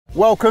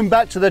Welcome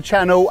back to the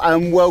channel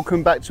and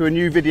welcome back to a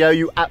new video,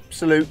 you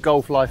absolute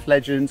golf life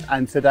legends.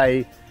 And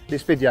today,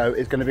 this video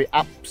is going to be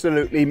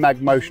absolutely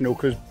magmotional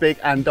because Big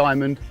and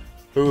Diamond,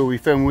 who are we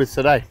filming with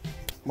today?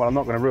 Well, I'm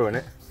not going to ruin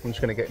it. I'm just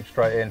going to get him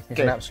straight in. He's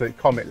an absolute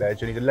comet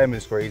legend. He's a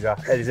lemon squeezer.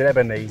 He's an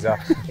Ebenezer.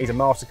 He's a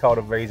MasterCard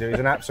of Visa. He's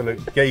an absolute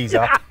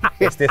geezer.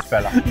 It's this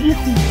fella.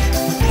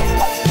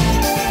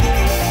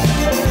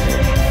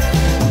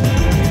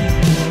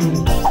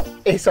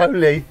 It's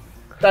only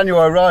Daniel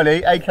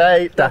O'Reilly,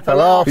 aka Dapper.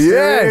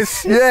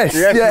 Yes, mate.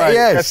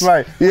 Yeah,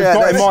 we've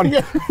got him on.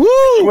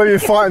 Woo! We've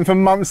been fighting for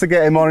months to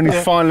get him on, and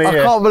he's finally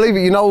here. I can't believe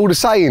it. You know all the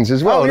sayings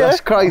as well. Oh, yeah?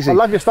 That's crazy. I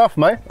love your stuff,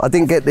 mate. I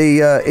didn't get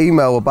the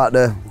email about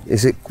the.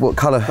 Is it what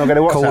colour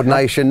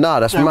coordination? No,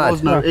 that's mad. There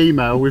was no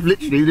email. We've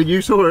literally,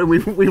 you saw it.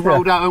 We've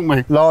rolled out, haven't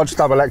we? Large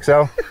double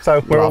XL.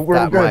 So we're all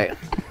good. Mate.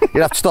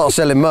 You'd have to start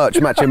selling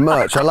merch, matching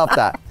merch. I love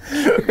that.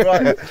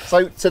 Right.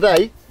 So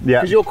today,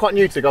 because you're quite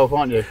new to golf,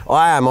 aren't you?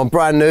 I am. I'm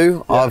brand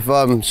new. Yeah. I've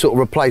sort of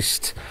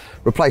replaced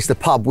the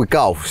pub with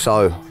golf.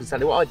 So that's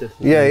exactly what I do.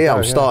 Yeah.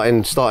 I'm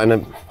starting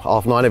at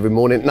 9:30 every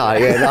morning. No,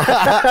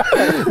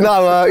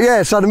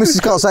 yeah. So the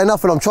missus can't say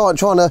nothing. I'm trying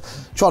to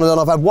learn.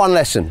 I've had one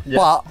lesson,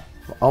 but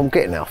I'm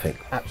getting there, I think.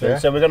 Absolutely. Yeah.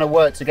 So we're going to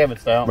work together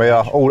today, aren't we? We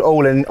are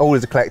all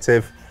as a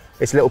collective.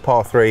 It's a little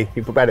par 3.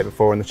 You've about it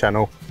before on the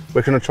channel.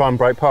 We're going to try and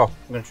break par.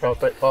 We're going to try and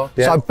break par.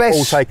 Yeah. So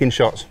all taking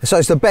shots. So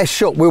it's the best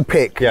shot we'll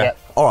pick. Yeah. Yep.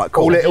 All right.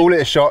 Cool. All it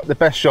is shot. The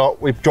best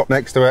shot. We drop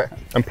next to it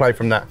and play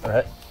from that. All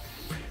right.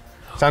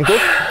 Sound good?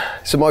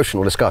 It's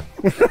emotional. Let's go.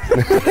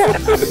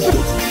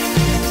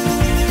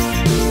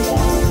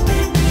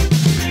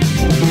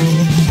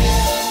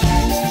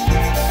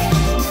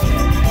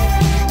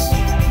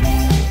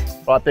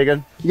 Right, Big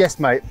 'un. Yes,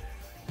 mate.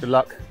 Good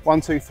luck.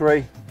 1, 2,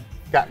 3.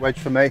 Gap wedge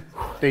for me.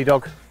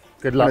 D-Dog.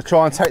 Good luck. I'm going to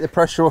try and take the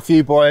pressure off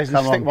you boys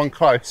and stick one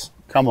close.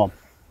 Come on.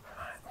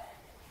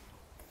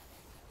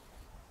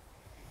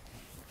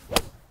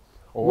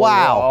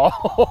 Wow.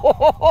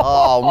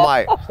 Oh,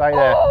 mate. Stay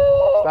there.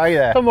 Stay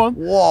there. Come on.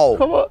 Whoa.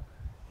 Come on.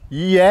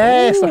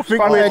 Yes, I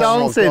think we're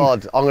dancing. Oh,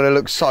 God. I'm going to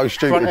look so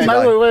stupid today.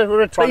 No,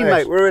 we're a team,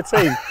 mate. We're a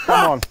team.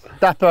 Come on.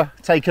 Dapper,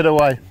 take it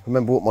away.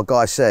 Remember what my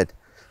guy said?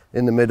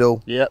 In the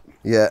middle. Yep.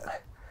 Yeah.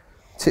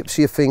 Tips of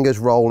your fingers,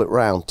 roll it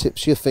round.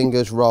 Tips of your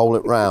fingers, roll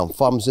it round.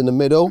 Thumbs in the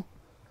middle.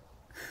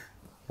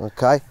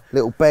 Okay.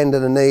 Little bend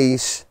of the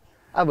knees.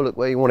 Have a look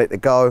where you want it to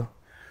go.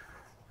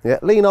 Yeah.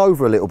 Lean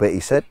over a little bit, he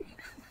said.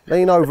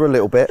 Lean over a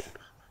little bit.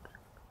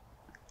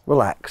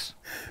 Relax.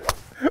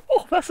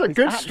 Oh, that's a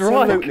good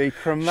strike. Absolutely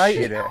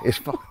cremated it.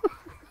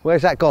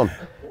 Where's that gone?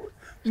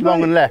 It's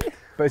long and left,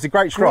 but it's a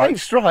great strike. Great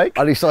strike.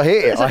 At least I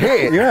hit it. I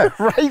hit it. Yeah.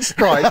 Great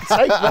strike.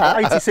 Take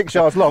that. 86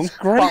 yards long.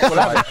 Great. We'll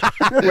have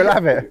it. We'll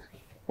have it.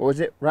 What was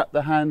it? Wrap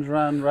the hands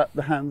round, wrap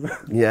the hands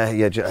round. Yeah.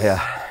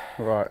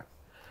 Right.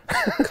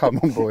 Come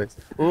on, boys.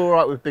 We're all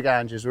right with big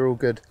Anges. We're all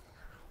good.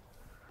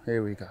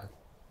 Here we go.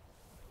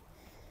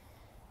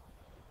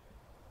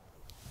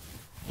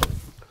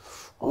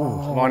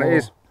 Oh, mine it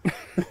is.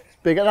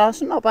 Big at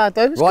us, not bad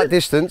though. It's right good.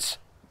 Distance.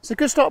 It's a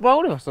good start by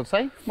all of us, I'd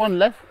say. One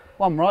left,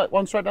 one right,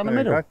 one straight down the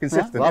middle.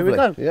 Consistent. Right, here we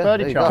go. Yeah,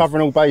 Birdie chance.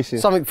 Covering all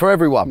bases. Something for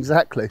everyone.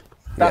 Exactly.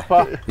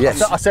 Dapper.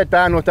 Yes. I said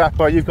Dan or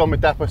Dapper. You've gone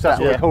with Dapper, so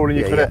that's what we're calling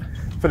you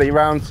for the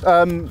rounds.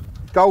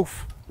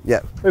 Golf.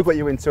 Yeah. Who got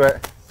you into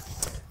it?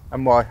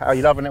 And why? Are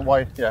you loving it?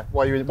 Why? Yeah.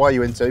 Why are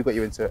you into it? Who got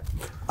you into it?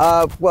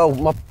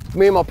 Well,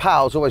 me and my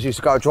pals always used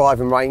to go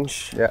driving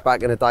range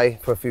back in the day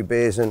for a few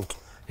beers and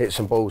hit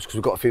some balls because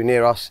we've got a few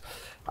near us.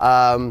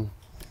 And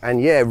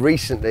yeah,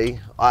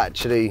 recently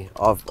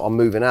I'm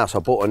moving house. I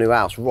bought a new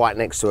house right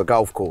next to a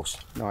golf course.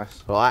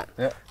 Nice. Right?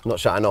 Yeah. I'm not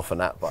shutting off on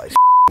that, but it's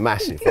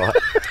massive, right?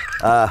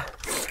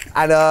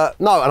 And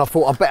I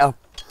thought I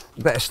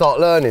better start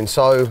learning.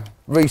 So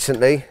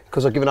recently,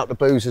 because I've given up the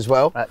booze as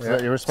well.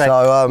 Absolutely, respect.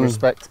 So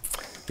respect.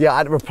 Yeah, I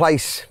had to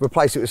replace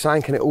it with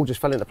sand, and it all just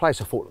fell into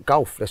place. I thought,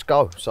 golf, let's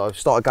go. So I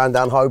started going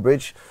down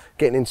Hobridge,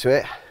 getting into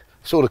it.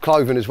 Saw the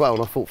clothing as well,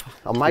 and I thought,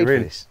 I'm made for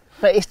this.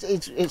 But it's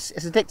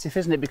addictive,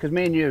 isn't it? Because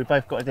me and you have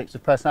both got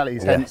addictive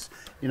personalities. Hence,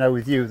 you know,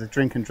 with you with the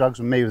drink and drugs,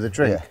 and me with the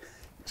drink. Yeah.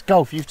 It's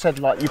golf. You've said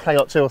like you play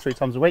like 2 or 3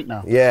 times a week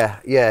now.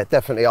 Yeah,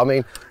 definitely. I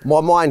mean,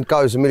 my mind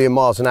goes a million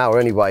miles an hour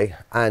anyway,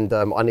 and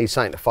I need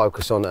something to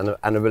focus on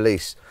and a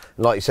release.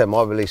 And like you said,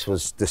 my release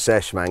was the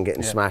sesh, man,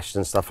 getting smashed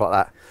and stuff like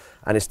that.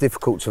 And it's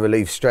difficult to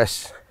relieve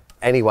stress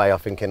anyway, I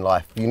think, in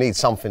life. You need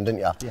something, don't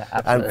you? Yeah,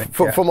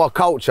 absolutely. And for my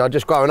culture,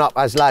 just growing up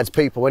as lads,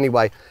 people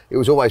anyway, it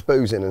was always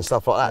boozing and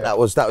stuff like that.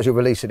 Yeah. That was your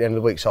release at the end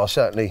of the week. So I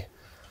certainly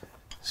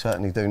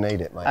do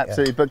need it, mate.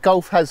 Absolutely. Yeah. But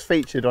golf has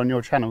featured on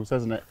your channels,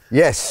 hasn't it?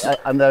 Yes.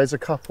 And there's a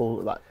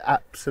couple that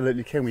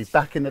absolutely kill me.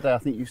 Back in the day, I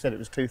think you said it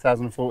was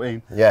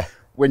 2014. Yeah.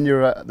 When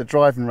you're at the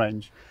driving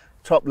range,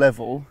 top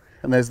level,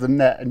 and there's the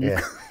net, and you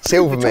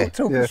Silvermere.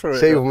 Talk us through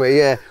it. Silvermere,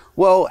 yeah.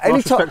 Well, any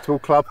respectable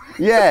club.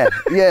 Yeah,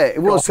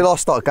 it was till I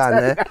started going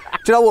there. Do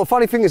you know what?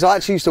 Funny thing is, I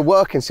actually used to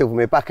work in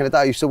Silvermere back in the day.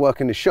 I used to work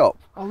in the shop.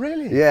 Oh,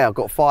 really? Yeah, I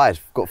got fired.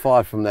 Got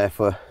fired from there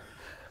for.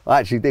 I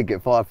actually did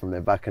get fired from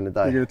there back in the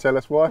day. You're going to tell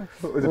us why?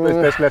 What was the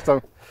best left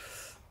on?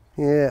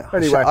 Yeah.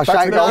 Anyway, I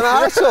shanked. No,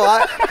 that's all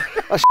right.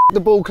 I the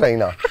ball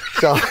cleaner.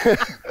 So,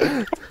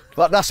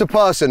 but that's a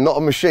person, not a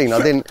machine.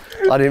 I didn't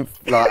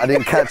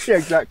catch. Yeah,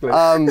 exactly.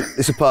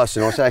 It's a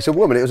person. I say it's a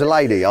woman. It was a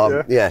lady.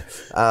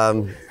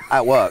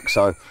 At work.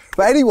 So,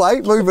 but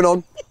anyway, moving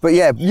on. But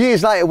yeah,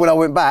 years later when I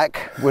went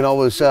back, when I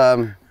was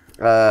a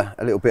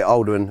little bit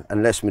older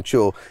and less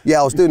mature,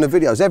 yeah, I was doing the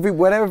videos.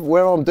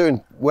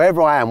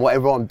 Wherever I am,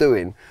 whatever I'm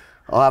doing,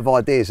 I have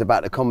ideas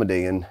about the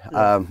comedy, and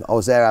I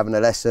was there having a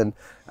lesson,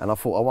 and I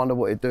thought, I wonder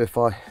what it'd do if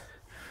I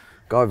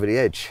go over the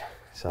edge.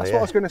 So, That's what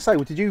I was going to say.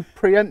 Well, did you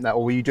preempt that,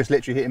 or were you just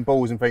literally hitting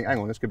balls and think, hang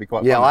on, this could be quite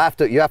funny? Yeah,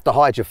 you have to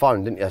hide your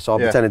phone, didn't you? So I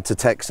pretended to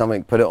text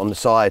something, put it on the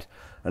side,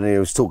 and then he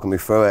was talking me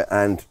through it,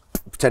 and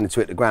pretended to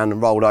hit the ground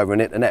and rolled over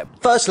and hit the net.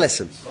 First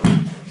lesson.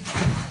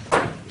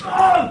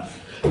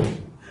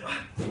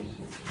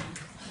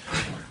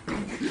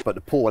 But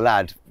the poor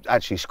lad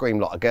actually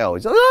screamed like a girl.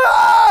 He's like,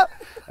 "Ah!"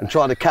 and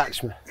trying to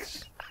catch me.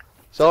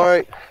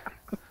 Sorry.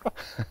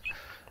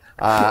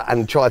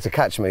 And tried to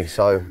catch me.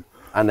 So,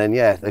 and then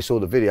yeah, they saw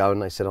the video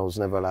and they said I was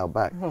never allowed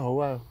back. Oh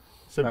wow!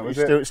 So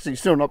you've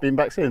still not been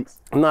back since?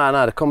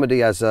 No. The comedy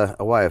has a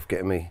way of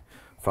getting me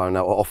thrown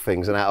out off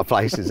things and out of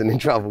places and in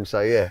trouble.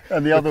 So yeah.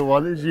 And the other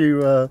one is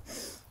you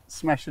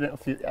smashing it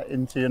off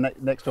into your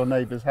next door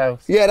neighbour's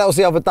house. Yeah, that was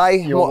the other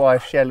day. Your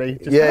wife Shelley.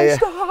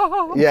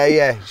 Stop!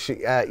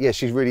 Yeah.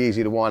 She's really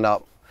easy to wind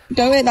up.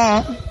 Don't hit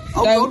that.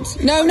 Oh,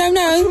 Don't. No. I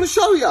just want to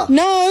show you.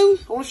 No. I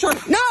want to show you.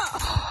 No.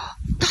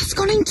 That's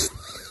gone into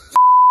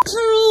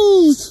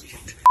rules.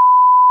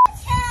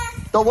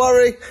 Don't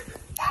worry.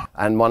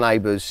 And my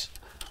neighbours,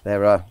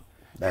 they're a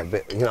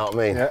bit, you know what I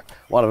mean? Yeah.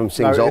 One of them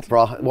sings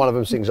opera. One of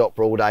them sings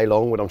opera all day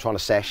long when I'm trying to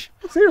sesh.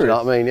 Serious? You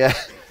know what I mean? Yeah.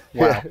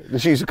 Wow. Yeah.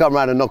 She used to come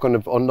around and knock on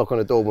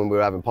the door when we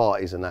were having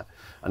parties and that.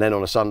 And then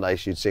on a Sunday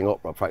she'd sing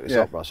opera, practice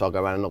opera. So I'd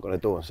go around and knock on the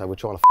door and say, we're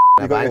trying to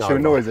You got extra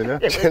noise in there?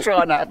 Yeah, we're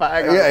trying that, but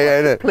hang on.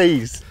 Yeah.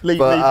 Please, leave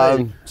But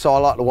me. so I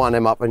like to wind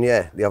them up, and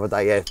yeah, the other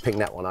day, ping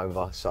that one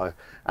over. So,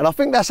 and I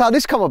think that's how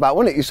this come about,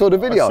 wasn't it? You saw the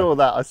video. I saw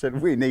that. I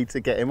said we need to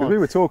get him on. We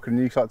were talking,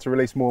 and you started to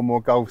release more and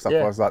more golf stuff. Yeah.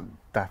 I was like,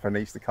 Dapper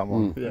needs to come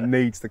on. Yeah.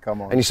 Needs to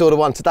come on. And you saw the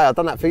one today. I've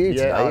done that for you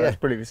today. Oh, Yeah. that's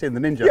brilliant. You've seen the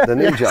ninja. Yeah, The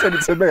ninja. sent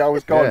it to me. I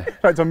was gone. Yeah.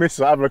 Went to my missus,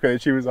 I had a look at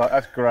it. She was like,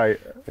 "That's great."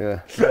 Yeah.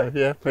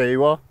 Yeah, there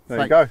you are.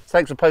 There you go.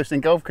 Thanks for posting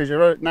golf because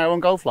you're now on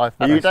Golf Life.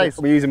 Happy days.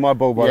 We're using my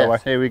ball, by the way.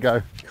 Here we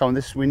go. Come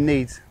on, we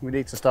need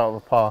to start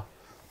with a par.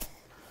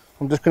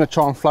 I'm just going to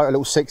try and float a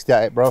little 60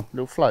 at it, bro.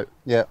 Little float.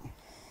 Yeah.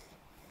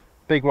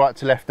 Big right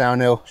to left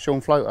downhill.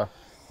 Sean Floater.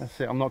 That's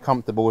it. I'm not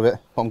comfortable with it,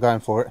 but I'm going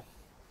for it.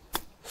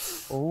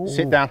 Ooh.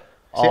 Sit down.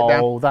 Sit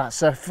down. Oh,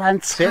 that's a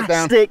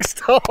fantastic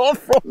start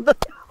from the...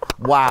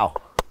 Wow.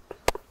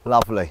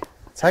 Lovely.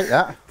 Take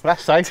that.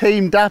 That's safe.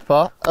 Team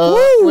Dapper.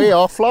 We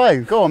are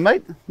flying. Go on,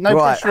 mate. No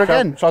Right. pressure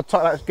again. So I'll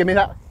take that. Give me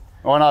that.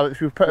 Oh, no, if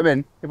you put them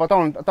in. If I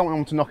don't want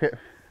them to knock it.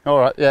 All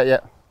right, yeah.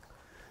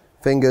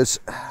 Fingers,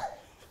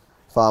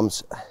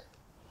 thumbs.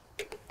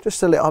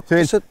 Just a little,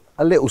 just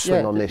a little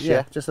swing on this.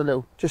 Yeah. Just a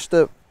little. Just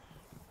a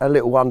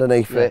little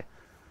underneath it.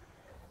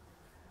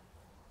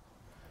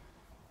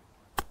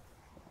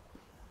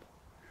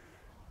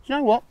 You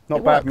know what? Not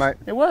It bad, works. mate.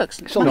 It works.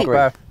 It's on Not the green.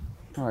 bad.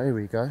 All right, here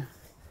we go.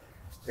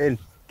 In.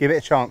 Give it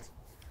a chance.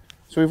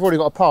 So we've already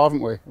got a par,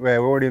 haven't we? Yeah, we're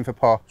already in for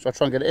par. Shall I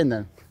try and get it in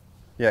then?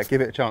 Yeah,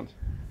 give it a chance.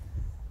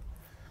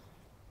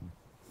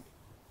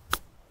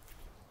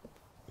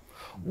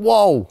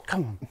 Whoa.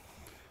 Come on.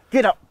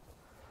 Get up.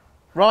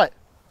 Right.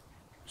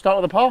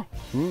 Start with the par.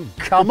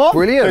 Come on.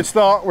 Brilliant. Good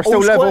start. We're still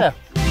All level. square.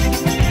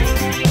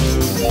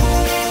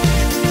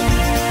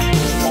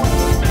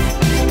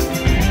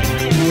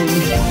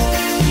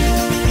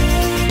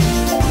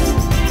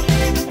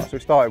 So we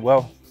started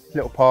well.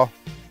 Little par.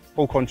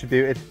 All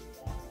contributed.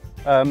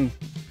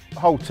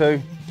 Hole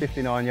 2,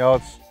 59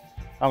 yards.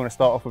 I'm going to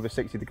start off with a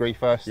 60-degree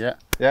first. Yeah.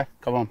 Yeah?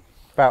 Come on.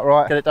 About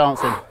right. Get it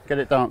dancing. Get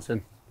it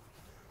dancing.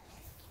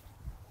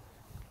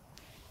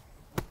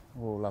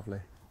 Oh, lovely.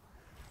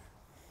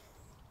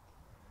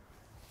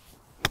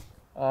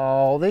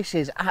 Oh, this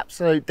is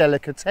absolute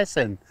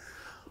delicatessen.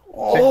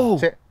 Oh.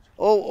 Sit.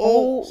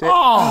 Oh. Sit.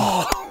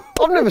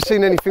 I've never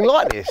seen anything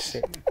like this.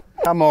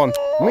 Come on.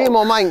 Me and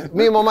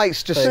my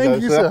mates just.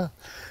 Thank you, sir.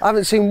 I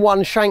haven't seen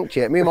one shanked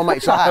yet. Me and my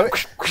mates like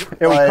that.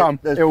 It will Right, come.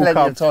 There's It will plenty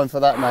come. of time for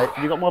that, mate.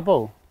 Have you got my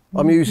ball?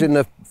 I'm using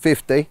the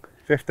 50.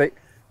 50.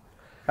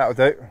 That'll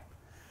do.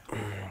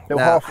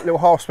 Now- Little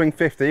half swing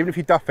 50. Even if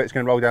you duff it, it's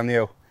going to roll down the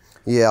hill.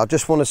 Yeah, I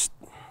just want to.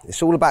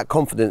 It's all about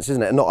confidence,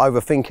 isn't it? And not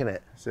overthinking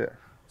it. That's it.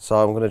 So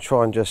I'm going to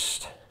try and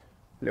just.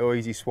 Little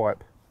easy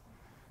swipe.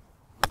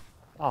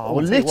 Oh, I'll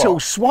tell you little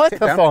what.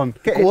 swipe-a-thon.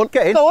 Get Go on. in.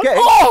 Get in. Go on. Get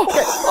in.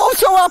 Oh, I'm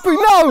so happy.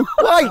 No,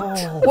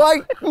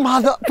 wait,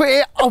 mother.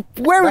 But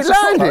where That's it a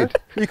shot, landed.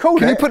 though. You called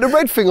Can it. you put the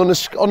red thing on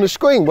the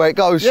screen where it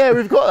goes? Yeah,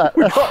 we've got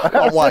that.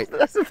 Can't wait.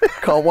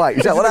 Can't wait.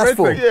 Is that what the that's red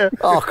for? thing, yeah.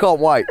 Oh, I can't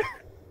wait.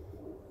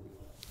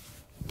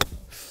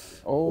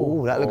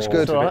 Oh, That looks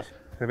good. It's all right.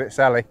 It's a bit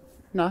Sally.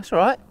 No, it's all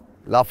right.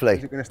 Is Lovely.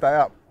 it going to stay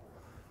up?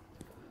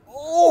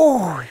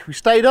 Oh, we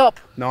stayed up.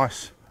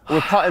 Nice.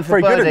 We're putting for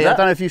Very good, birdie. isn't I that?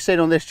 don't know if you've seen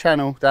on this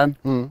channel, Dan.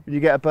 When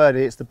you get a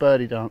birdie, it's the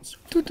birdie dance.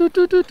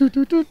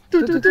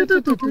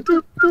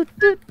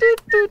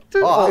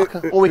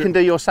 Or we can do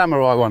your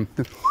samurai one.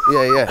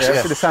 Yeah.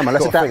 Let's do the salmon.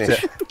 Let's Gotta adapt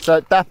finish. it.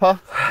 So Dapper,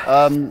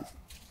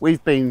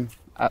 we've been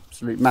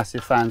absolute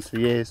massive fans for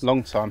years.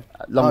 Long time.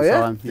 Long Oh, yeah?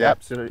 time. Yeah,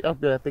 absolutely. Oh,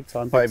 yeah, big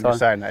time. Not Big even time.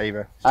 saying that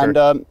either. It's And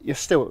true.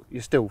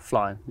 you're still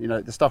flying. You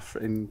know the stuff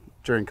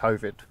during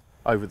COVID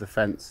over the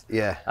fence.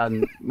 Yeah.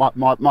 And my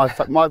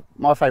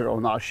favourite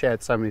one that I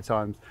shared so many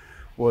times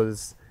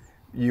was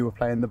you were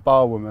playing the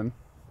bar woman,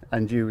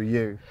 and you were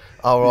you.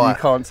 Oh, right. You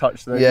can't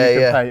touch the. Yeah, you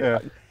can yeah.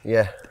 play,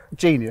 Yeah.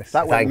 Genius.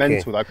 That went Thank you.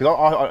 mental though, because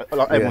I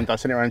like everyone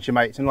does sitting around your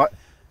mates and like,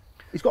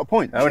 he's got a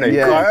point, though, hasn't he?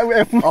 Yeah. Like,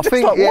 everyone's I just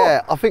think, like,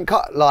 what? I think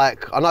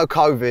like, I know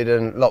COVID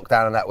and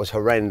lockdown and that was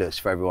horrendous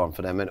for everyone,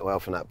 for their mental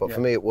health and that, but for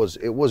me it was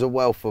a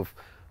wealth of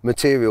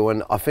material,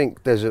 and I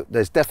think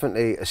there's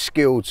definitely a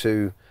skill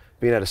to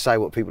being able to say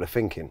what people are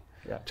thinking.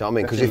 Yeah. Do you know what I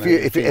mean? Because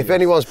Definitely. if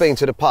anyone's been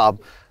to the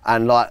pub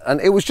and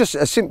it was just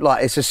a simple,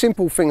 like, it's a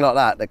simple thing like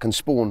that can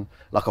spawn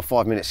like a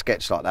 5-minute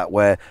sketch like that,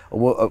 where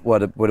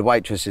the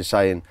waitress is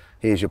saying,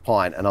 "Here's your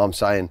pint," and I'm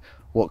saying,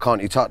 "What,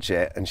 can't you touch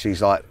it?" And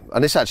she's like,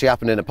 and this actually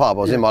happened in a pub,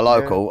 I was in my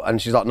local,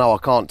 and she's like, "No, I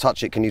can't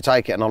touch it, can you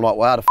take it?" And I'm like,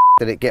 "Well, how the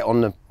did it get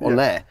on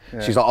there?" Yeah.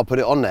 She's like, "I'll put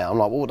it on there." I'm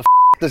like, "Well, what the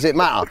does it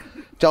matter?"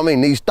 Do you know what I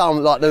mean? These dumb,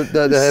 like the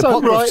So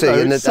hypocrisy right,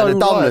 though, and it's the so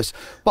dumbness.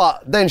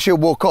 But then she'll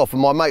walk off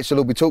and my mates will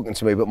all be talking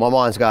to me, but my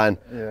mind's going,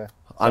 Yeah.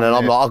 and then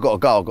I'm like, I've got to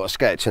go, I've got to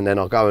sketch, and then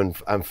I'll go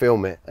and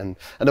film it. And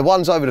the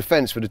ones over the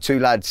fence with the two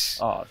lads,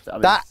 Oh, I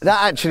mean, that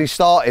actually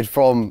started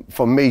from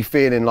me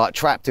feeling like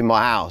trapped in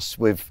my house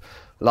with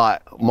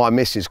like my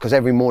missus, because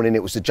every morning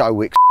it was the Joe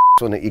Wicks,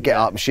 wasn't it? You get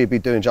up and she'd be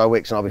doing Joe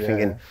Wicks and I'd be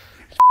thinking,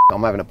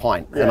 I'm having a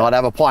pint. And I'd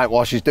have a pint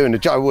while she's doing the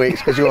Joe Wicks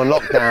because you're on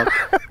lockdown.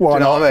 Do you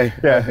know what I mean?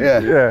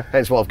 Yeah.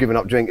 Hence why I've given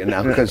up drinking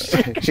now, because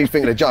she's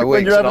thinking of Joe Wicks.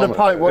 when you're having and a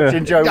pint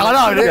watching Joe.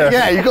 I know,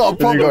 yeah, you got a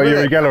problem. You got with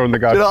Yuri it. Geller on the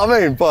go. Do you know what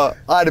I mean? But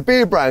I had a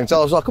beer brand, so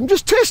I was like, I'm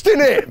just testing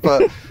it.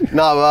 But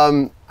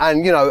no,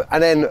 and you know,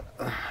 and then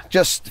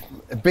just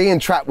being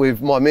trapped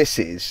with my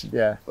missus.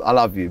 Yeah. I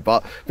love you,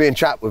 but being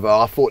trapped with her,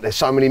 I thought there's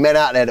so many men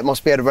out there that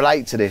must be able to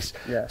relate to this.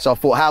 Yeah. So I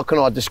thought, how can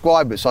I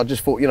describe it? So I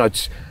just thought, you know,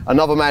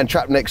 another man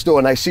trapped next door,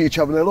 and they see each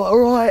other, and they're like, all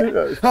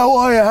right, how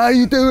are you? How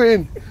you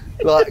doing?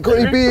 Like, got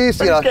any beers?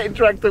 You know. He's getting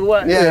dragged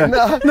away. Yeah,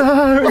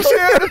 no, we're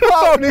here at the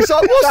pub, and he's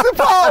like, what's the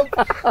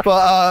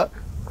pub?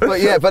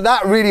 But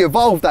that really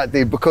evolved, that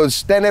did,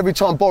 because then every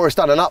time Boris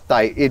done an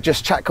update, he'd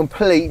just chat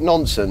complete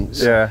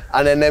nonsense,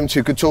 and then them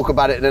two could talk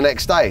about it the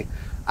next day.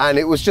 And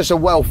it was just a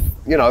wealth,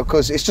 you know,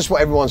 because it's just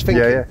what everyone's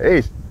thinking. Yeah, it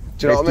is.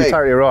 Do you know what I mean? You're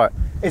totally right.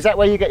 Is that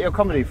where you get your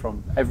comedy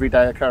from?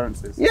 Everyday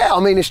occurrences? Yeah, I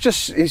mean,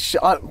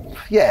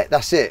 yeah,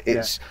 that's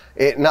it.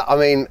 I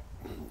mean,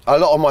 a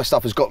lot of my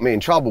stuff has got me in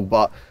trouble,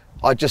 but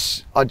I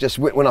just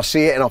when I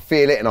see it and I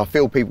feel it and I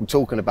feel people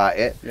talking about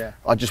it,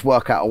 I just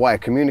work out a way of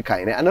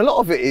communicating it. And a lot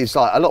of it is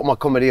like, a lot of my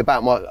comedy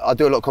I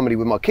do a lot of comedy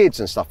with my kids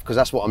and stuff, because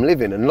that's what I'm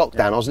living. And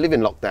lockdown, I was living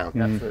lockdown.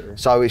 Absolutely.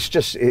 So it's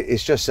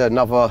just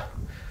another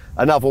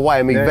way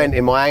of me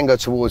venting my anger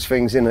towards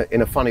things in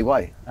a funny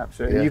way.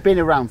 Absolutely. Yeah. You've been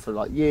around for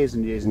like years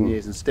and years and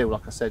years, and still,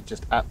 like I said,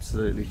 just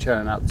absolutely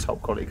churning out the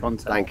top quality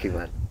content. Thank you,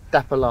 man.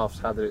 Dapper Laughs,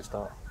 how did it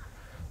start?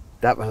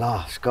 Dapper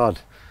Laughs, God.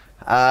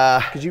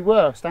 Because you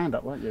were a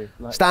stand-up, weren't you?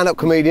 Like, Stand-up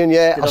comedian,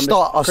 yeah. Did on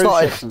the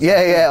cruise ships and stuff,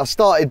 I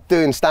started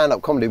doing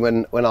stand-up comedy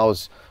when I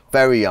was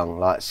very young,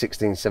 like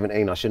 16,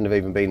 17. I shouldn't have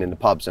even been in the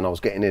pubs, and I was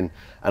getting in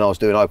and I was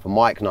doing open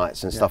mic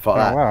nights and stuff like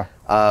that. Wow.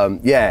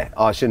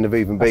 I shouldn't have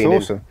even been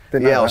That's awesome.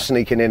 Didn't know I was that.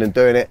 sneaking in and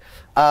doing it.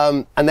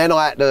 And then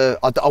I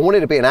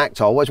wanted to be an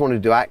actor. I always wanted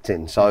to do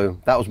acting, so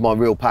that was my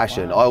real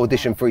passion. I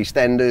auditioned for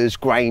EastEnders,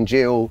 Grange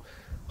Hill,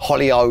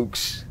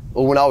 Hollyoaks,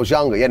 all when I was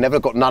younger. Yeah, never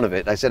got none of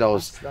it. They said I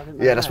was,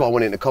 that's why I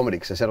went into comedy,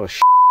 because they said I was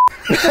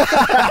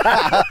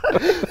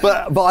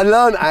but I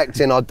learned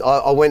acting.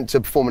 I went to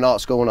performing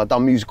arts school and I'd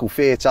done musical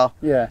theatre.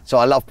 Yeah. So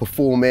I love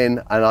performing,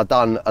 and I'd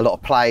done a lot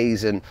of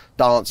plays and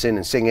dancing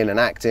and singing and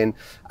acting.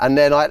 And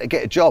then I had to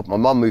get a job. My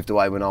mum moved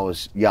away when I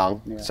was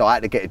young, so I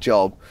had to get a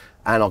job.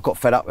 And I got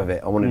fed up with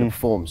it. I wanted to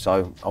perform,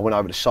 so I went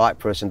over to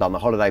Cyprus and done the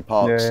holiday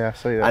parks. Yeah, I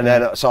see that. And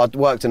then, so I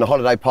worked in the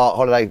holiday park,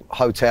 holiday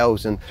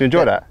hotels, and. Do you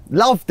enjoy that?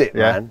 Loved it,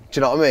 Yeah. man. Do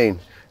you know what I mean?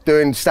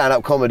 Doing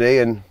stand-up comedy,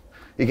 and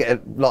you get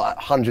like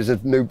hundreds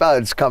of new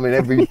birds coming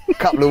every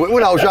couple of weeks.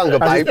 When I was younger,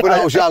 babe. When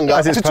I was younger,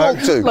 as his to talk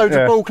perk. to. Loads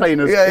of ball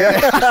cleaners.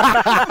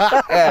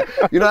 Yeah. Yeah.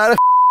 You know how the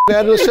they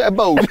had a set of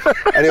balls.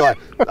 Anyway.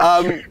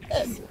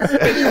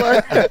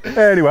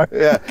 Anyway.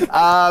 Yeah.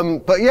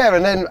 But yeah,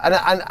 and then and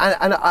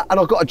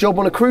I got a job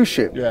on a cruise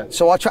ship. Yeah.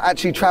 So I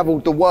actually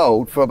travelled the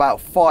world for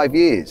about 5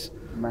 years.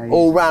 Amazing.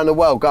 All around the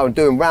world,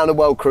 doing round the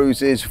world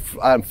cruises,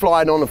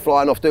 flying on and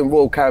flying off, doing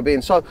Royal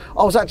Caribbean. So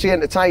I was actually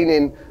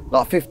entertaining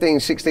like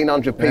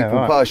 1,600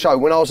 people per show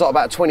when I was like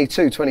about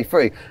 22,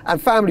 23,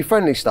 and family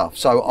friendly stuff.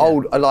 So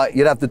old, like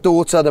you'd have the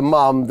daughter, the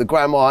mum, the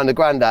grandma and the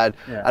granddad,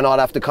 and I'd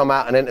have to come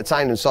out and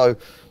entertain them. So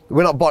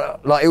when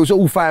like it was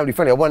all family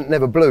friendly. I wasn't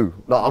never blue.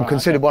 Like I'm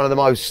considered one of the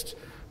most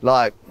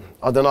like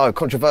I don't know,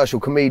 controversial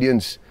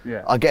comedians,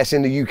 Yeah. I guess,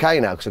 in the UK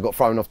now, because I got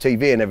thrown off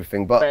TV and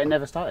everything. But it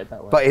never started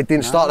that way. But it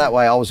didn't start that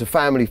way. I was a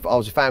family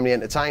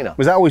entertainer.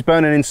 Was that always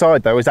burning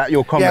inside though? Was that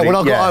your comedy? Yeah, when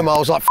I got home, I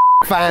was like,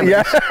 family.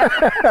 Yeah.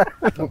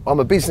 I'm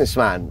a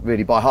businessman,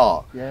 really, by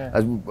heart. Yeah.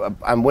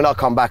 And when I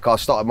come back, I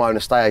started my own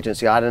estate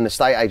agency. I had an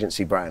estate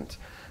agency brand.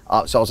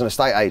 So I was an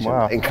estate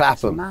agent in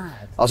Clapham.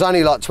 Mad. I was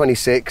only like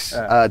 26,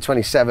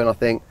 27, I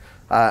think,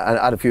 and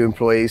I had a few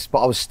employees, but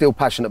I was still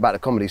passionate about the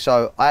comedy.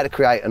 So I had to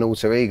create an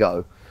alter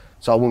ego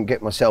so I wouldn't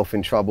get myself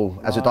in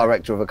trouble as a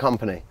director of a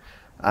company.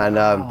 And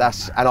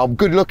and I'm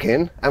good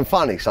looking and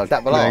funny, so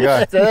that belongs. There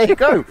you So there you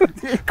go.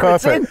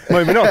 Perfect.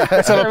 Moving on.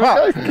 Let's have a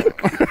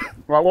putt.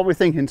 Right, what are we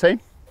thinking, team?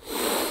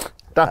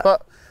 Dapper.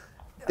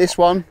 This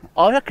one,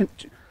 I reckon.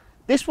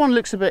 This one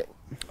looks a bit.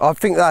 I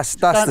think that's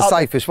the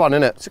safest one,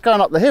 isn't it? It's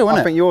going up the hill, isn't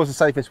it? I think yours is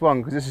the safest one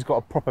because this has got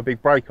a proper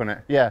big break on it.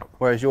 Yeah.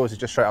 Whereas yours is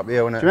just straight up the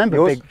hill, isn't it? Do you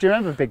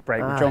remember Big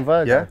Break with John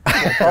Virgo?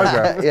 Yeah.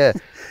 Program. Yeah.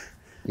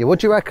 Yeah. What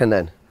do you reckon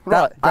then?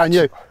 Right, down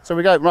you. So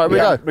we go. Right, we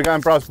go. We're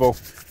going Brasball.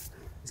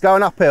 It's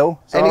going uphill.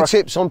 So Any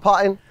tips on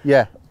putting?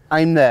 Yeah.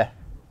 Aim there.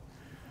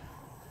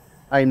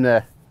 Aim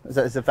there.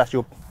 That's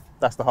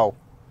the hole.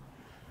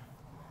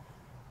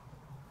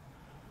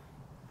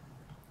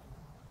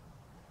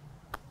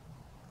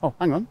 Oh,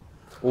 hang on.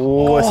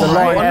 Oh, it's the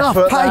line. enough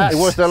Effort, pace. that. It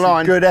was the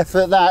line. Good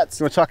effort, that.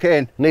 You want to tuck it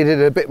in?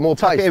 Needed a bit more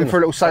Tuck pace. it in for a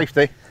little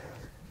safety.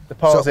 The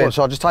par's in.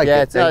 So I just take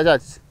Yeah, it. tuck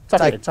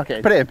it in. Tuck it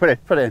in. Put it in. Put it in.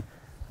 Put it in.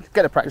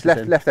 Get a practice Just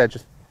in. left edge.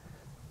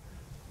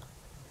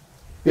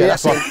 Yeah,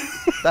 that's that's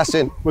in. That's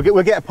in.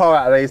 We'll get a par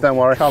out of these. Don't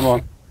worry. Come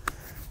on.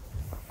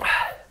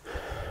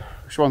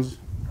 Which one's?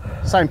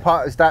 Same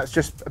part as that's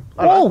just.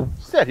 Oh!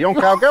 Steady on,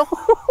 cowgirl.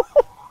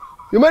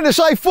 You meant to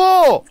say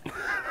 4.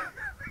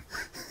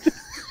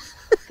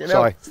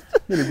 Sorry.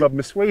 Nearly rubbed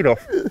my Swede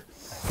off.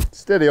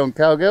 Steady on,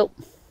 cowgirl.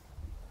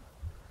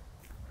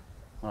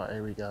 Right,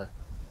 here we go.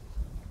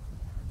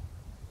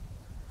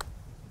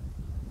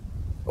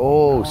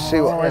 Oh, see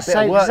what? a bit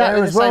of work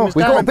there as well. We've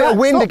got a bit of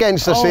wind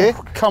against us here.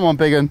 Come on,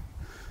 big un.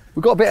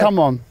 We've got a bit. Come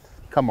on.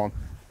 Come on.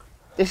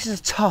 This is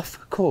a tough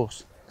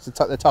course.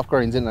 They're tough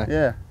greens, isn't they?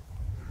 Yeah.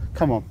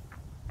 Come on.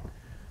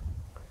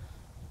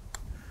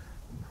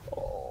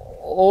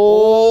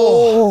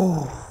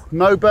 Oh.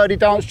 No birdie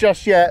dance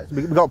just yet.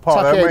 We've got a par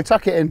Tuck there, it haven't in,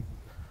 tuck it in.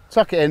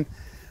 Tuck it in. So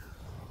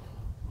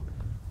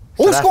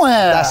All that's-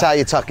 square. That's how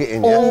you tuck it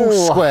in. Yeah. All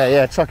square,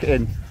 yeah, tuck it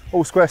in. we?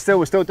 All square still.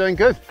 We're still doing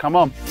good. Come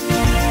on.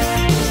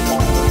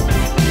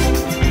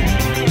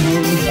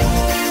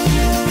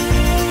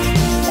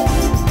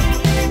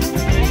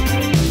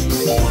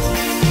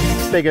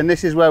 Big un,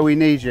 this is where we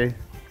need you,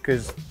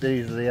 because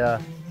these are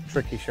the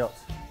tricky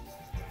shots.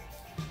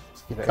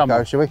 Let's give it Come a go,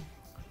 on. shall we?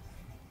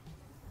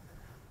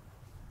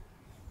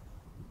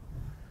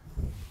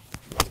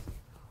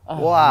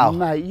 Oh, Wow.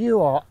 mate,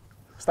 you are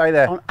Stay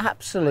there. an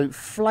absolute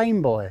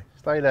flame boy.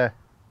 Stay there.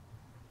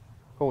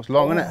 Oh, it's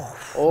long, isn't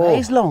it? It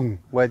is long.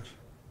 Wedge.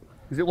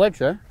 Is it wedge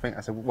there? I think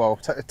that's a well.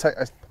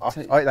 I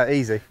ate that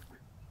easy.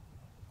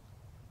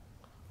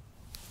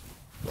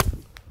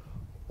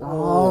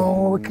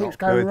 Oh, it keeps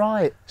going good.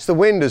 right. It's the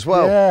wind as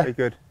well. Yeah. Very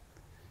good.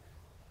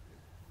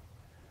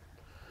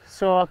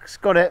 So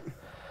I've got it.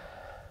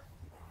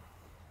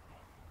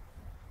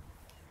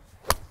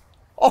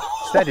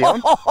 Steady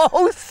on.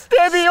 Oh,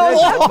 steady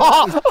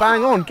on.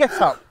 Bang on. Get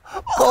up.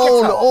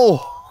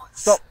 Oh.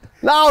 Stop.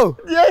 No.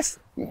 Yes.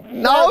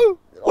 No.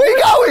 Where are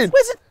you going?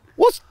 Where's it?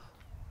 What's?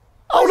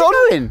 Hold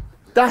on. Doing?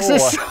 That's Oh,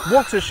 a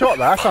what a shot!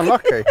 That's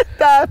unlucky.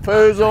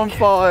 Dapper's on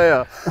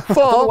fire.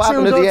 Far what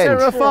happened too at the end.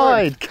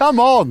 terrified. Come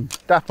on.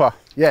 Dapper.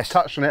 Yes.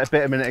 Touched on it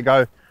a minute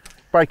ago.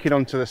 Breaking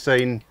onto the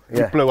scene. Yeah.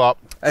 You blew up.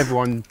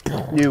 Everyone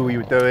knew what you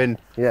were doing.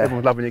 Yeah. Everyone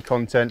was loving your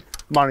content.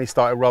 Money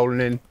started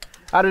rolling in.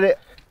 How did it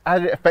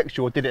affect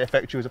you, or did it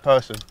affect you as a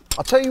person?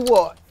 I'll tell you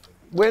what.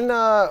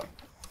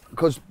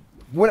 Because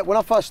when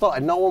I first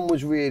started, no one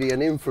was really an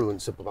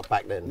influencer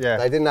back then. Yeah.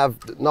 They didn't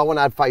have. No one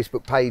had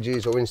Facebook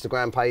pages or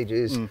Instagram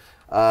pages.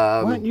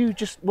 weren't you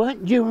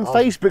and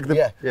Facebook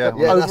the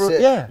that's over?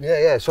 it.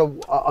 Yeah. So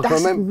I That's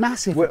can remember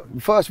massive.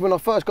 when I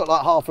first got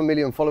like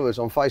 500,000 followers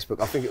on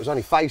Facebook. I think it was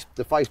only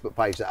the Facebook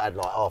page that had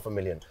like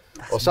 500,000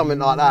 or something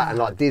like that, and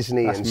like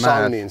Disney and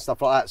mad. Sony and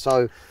stuff like that.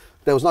 So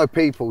there was no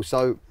people,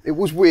 so it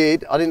was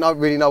weird. I didn't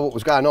really know what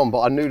was going on,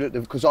 but I knew that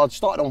because I'd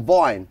started on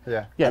Vine,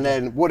 Yeah. and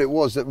then what it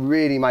was that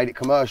really made it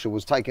commercial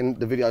was taking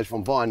the videos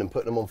from Vine and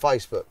putting them on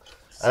Facebook.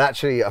 And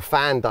actually, a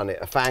fan done it.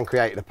 A fan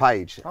created a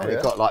page, and yeah.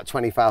 it got like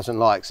 20,000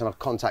 likes. And I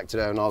contacted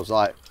her, and I was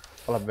like,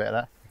 I'll have a bit of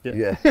that.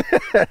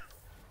 "Yeah,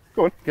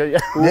 Go on. Yeah. yeah."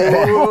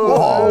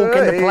 Oh,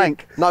 get the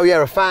plank. No,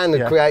 yeah, a fan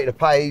had Yeah. created a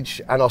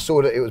page, and I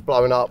saw that it was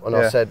blowing up, and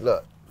I Yeah. said,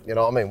 "Look, you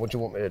know what I mean? What do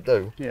you want me to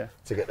do Yeah.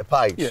 to get the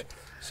page?" Yeah.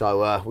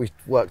 So we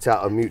worked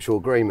out a mutual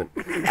agreement,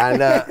 and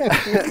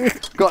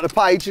got the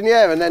page, and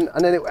then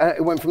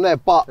it went from there.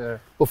 But Yeah.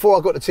 before I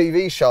got the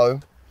TV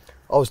show,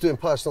 I was doing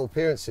personal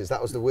appearances.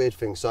 That was the weird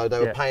thing. So they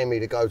were Yeah. paying me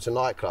to go to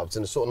nightclubs,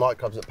 and the sort of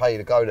nightclubs that pay you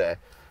to go there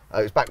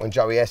It was back when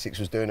Joey Essex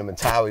was doing them and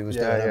Towie was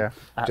doing them.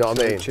 Do you know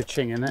what I mean?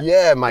 Cha-ching, innit?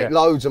 Yeah, mate,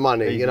 loads of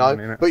money, Easy you know.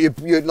 money, but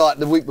you'd like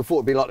the week before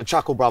it'd be like the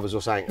Chuckle Brothers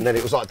or something, and then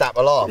it was like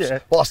Dapper Laughs. Yeah.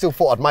 But I still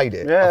thought I'd made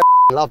it. Yeah.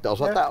 I loved it. I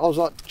was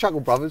like,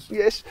 Chuckle Brothers,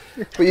 yes.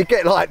 But you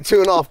get like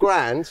 2.5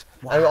 grand,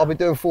 and I've been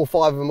doing 4 or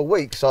 5 of them a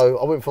week. So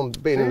I went from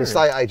being an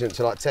estate agent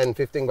to like 10,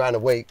 15 grand a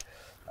week.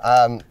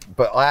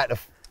 But I had to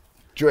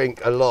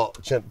drink a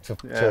lot to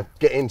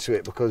get into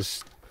it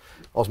because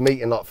I was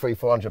meeting like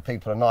 300-400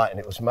 people a night, and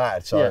it was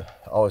mad. So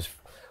I was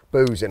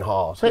boozing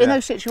hard. But in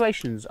those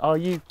situations, are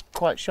you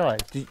quite shy?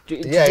 Did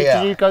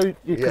you go?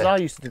 Because I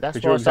used to do that.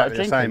 That's why I started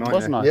drinking,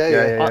 wasn't I?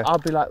 Yeah.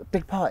 I'd be like,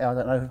 big party. I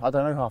don't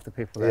know half the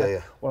people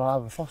there. Well, I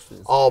have a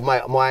Foster's. Oh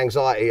mate, my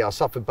anxiety. I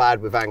suffered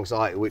bad with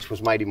anxiety, which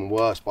was made even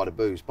worse by the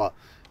booze. But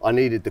I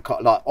needed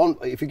the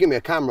if you give me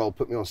a camera or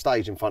put me on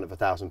stage in front of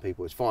 1,000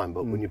 people, it's fine.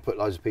 But when you put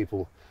loads of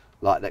people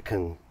like that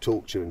can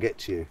talk to you and get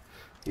to you,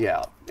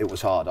 it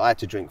was hard. I had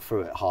to drink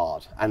through it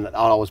hard, and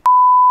I was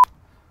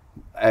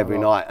every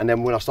night. And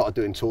then when I started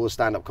doing tours,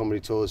 stand-up comedy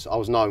tours, I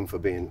was known for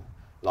being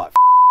like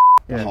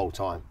the whole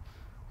time.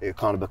 It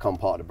kind of become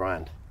part of the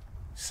brand.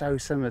 So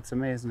similar to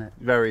me, isn't it?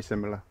 Very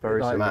similar.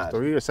 Very similar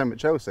story. You were the same at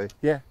Chelsea.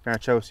 Yeah. Going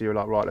to Chelsea, you were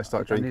like, right, let's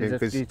start drinking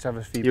because you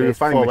were were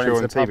famous. You're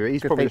on TV.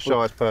 He's probably the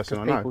shyest person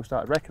I know. People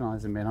started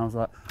recognising me, and I was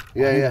like,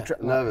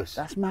 nervous.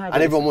 That's mad.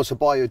 And everyone wants to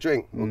buy you a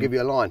drink or give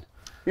you a line.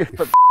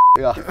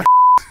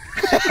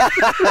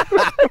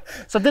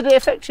 So did it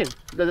affect you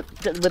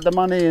with the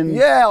money and?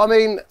 Yeah, I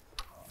mean.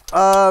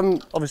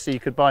 Obviously, you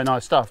could buy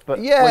nice stuff, but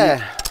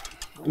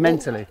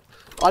mentally,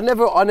 I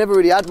never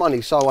really had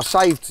money, so I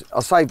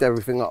saved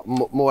everything up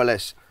more or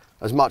less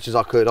as much as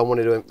I could. I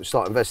wanted to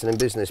start investing in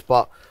business,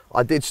 but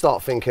I did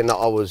start thinking that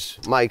I was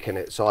making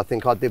it. So I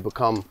think I did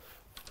become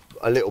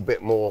a little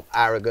bit more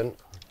arrogant.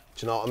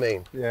 Do you know what I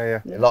mean?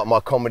 Yeah. Like my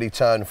comedy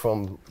turned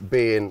from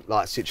being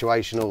like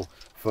situational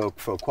for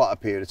quite a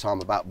period of time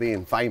about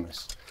being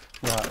famous.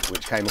 Right,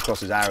 which came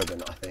across as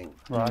arrogant, I think.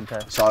 Right, okay.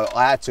 So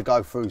I had to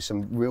go through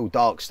some real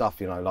dark stuff,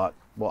 you know, like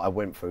what I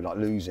went through, like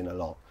losing a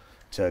lot,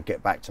 to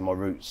get back to my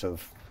roots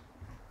of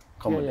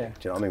comedy. Do you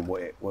know what I mean?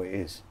 What it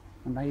is.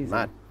 Amazing.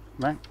 Mad.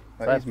 Mate,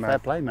 fair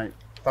play, mate.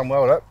 Done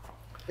well, look.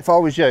 If I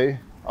was you,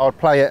 I'd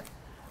play it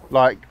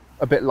like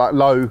a bit like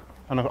low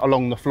and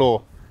along the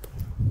floor,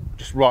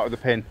 just right with the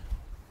pin.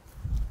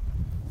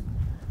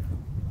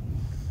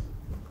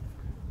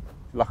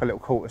 Like a little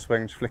quarter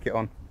swing, just flick it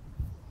on.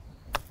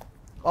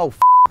 Oh,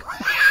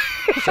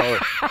 sorry.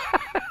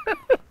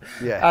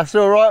 Yeah. That's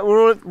all right.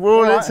 We're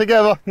all in it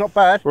together. Not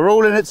bad. We're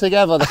all in it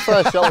together. The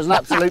first shot was an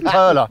absolute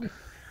perler.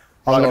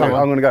 I'm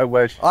going to go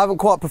wedge. I haven't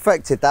quite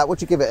perfected that.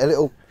 Would you give it a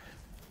little?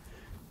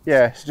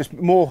 Yeah, it's just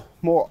more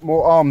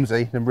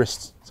armsy than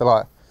wrists. So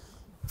like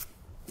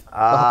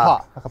a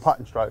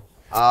putting stroke.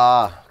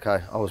 Okay.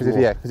 I was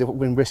because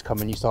when wrists come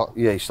in, you start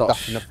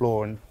dusting the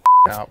floor and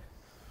out.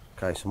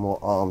 Okay, some more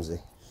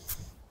armsy.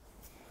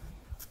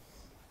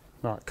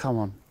 Right, come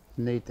on.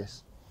 Need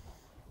this.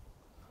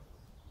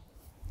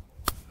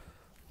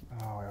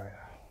 Oh,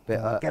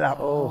 Bit, get up.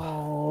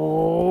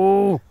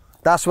 Oh.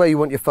 That's where you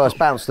want your first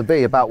bounce to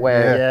be, about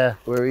where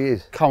he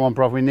is. Come on,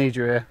 bro, we need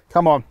you here.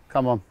 Come on.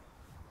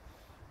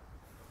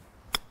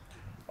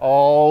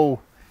 Oh.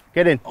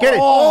 Get in.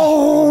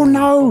 Oh,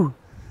 no.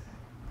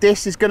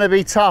 This is going to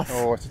be tough.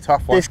 Oh, it's a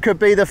tough one. This could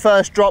be the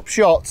first drop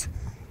shot.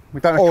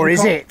 We can't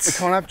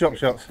have drop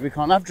shots. We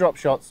can't have drop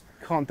shots.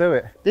 Can't do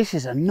it. This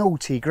is a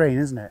naughty green,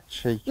 isn't it?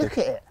 Cheeky. Look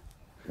at it.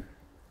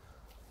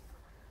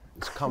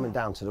 It's coming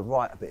down to the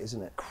right a bit,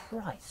 isn't it?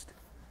 Christ.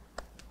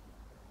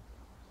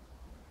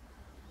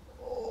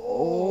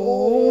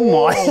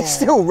 Oh my, it's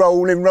still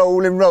rolling.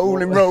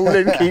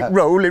 Keep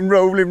rolling.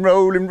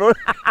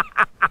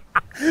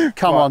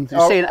 Come on,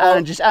 you're seeing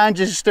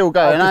Andrew's still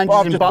going. I've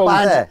just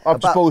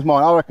ballsed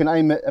mine. I reckon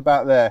aim it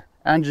about there.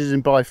 Andrew's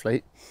in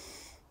Byfleet.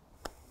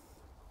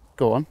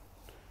 Go on.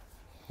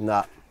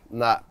 Nah. Is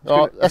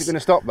it going to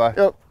stop though?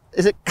 Oh,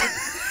 is it?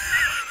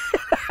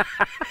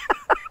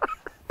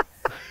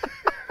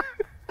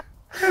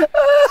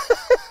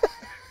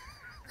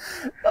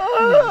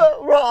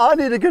 Right, I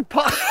need a good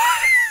putt.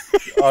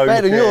 It's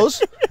better than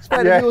yours. It's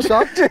better than yours,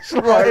 son.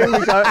 Right, here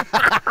we go.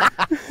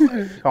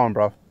 Come on,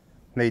 bro.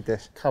 Need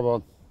this. Come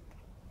on.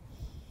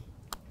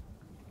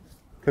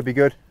 Could be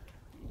good.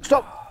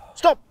 Stop.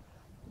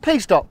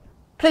 Please stop.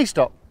 Please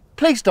stop.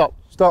 Please stop.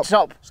 Stop.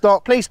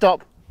 Please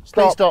stop.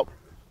 Please stop.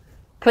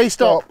 Please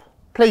stop.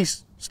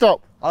 Please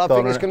stop. I don't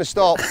think it's going to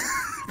stop.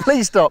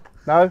 Please stop.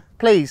 No?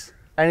 Please.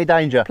 Any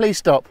danger? Please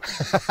stop.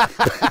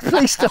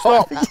 Please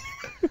stop.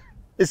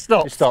 It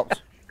stopped. It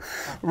stopped.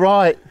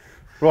 Right.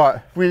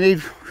 We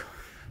need.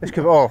 This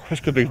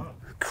could be.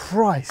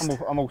 Christ.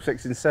 I'm all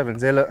 6 and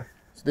 7s here. Look.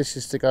 So this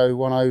is to go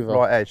one over.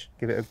 Right edge.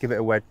 Give it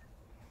a wedge.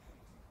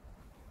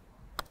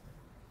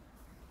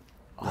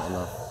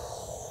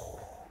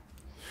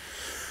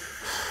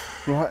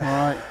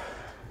 Right.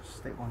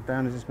 Stick one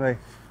down as it's me.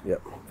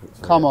 Yep.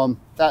 Come on.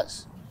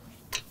 That's.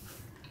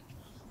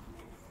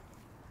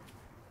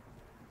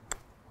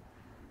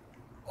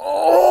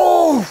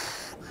 Oh!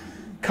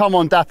 Come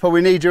on, Dapper.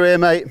 We need you here,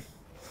 mate.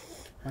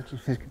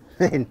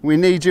 We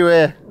need you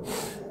here.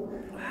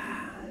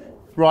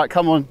 Right,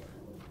 come on.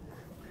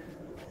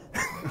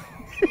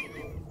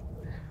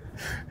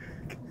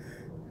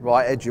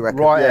 Right edge, you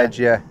reckon? Right edge,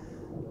 yeah.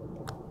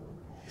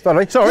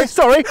 Sorry. Yeah!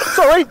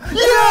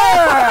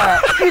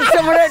 Give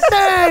some of that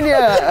down,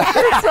 yeah!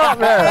 It's up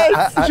there.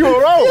 It's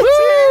your old.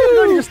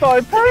 You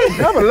started playing.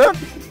 Have a look.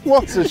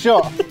 What a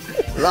shot.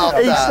 Love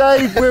He that.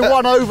 saved, we're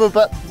one over,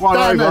 but One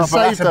Dan over, has but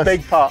that's saved a us.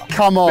 big putt.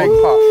 Come on. Big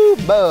putt. Ooh,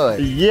 boy.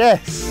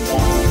 Yes.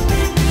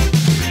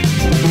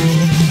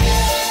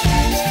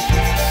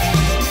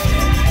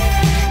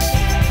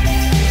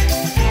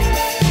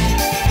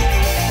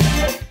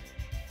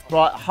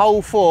 Right,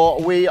 hole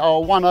 4, we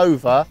are 1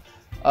 over,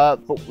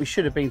 but we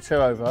should have been 2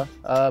 over.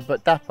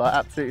 But Dapper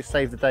absolutely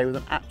saved the day with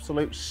an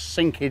absolute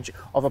sinkage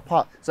of a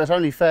putt. So it's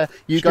only fair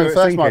you go Stuart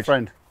first, my sinkage.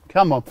 friend.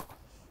 Come on.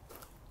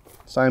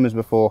 Same as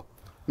before.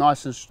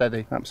 Nice and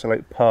steady.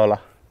 Absolute perler.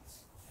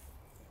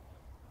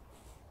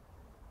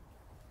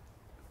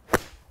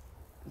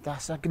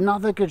 That's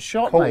another good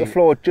shot, Caught mate. the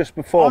floor just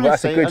before, but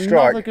that's a Honestly, good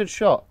strike. another good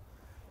shot.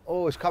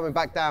 Oh, it's coming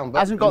back down. But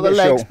Hasn't got the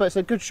Initial. legs, but it's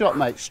a good shot,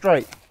 mate.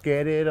 Straight.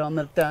 Get it on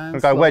the dance I'll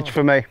floor. go wedge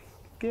for me.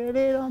 Get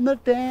it on the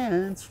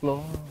dance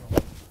floor.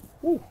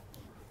 Ooh.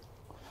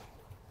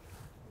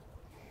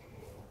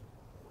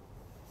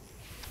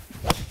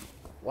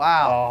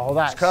 Wow. Oh,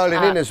 that's It's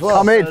curling in as well.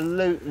 Come in.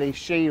 Absolutely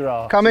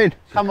She-Ra. Come in.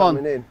 Come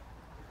Coming on. in.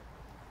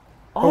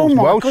 Oh it's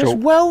my well God, it's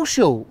short. well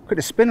short. Look at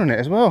the spin on it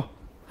as well.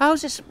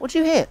 How's this? What do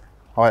you hit?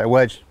 I hit a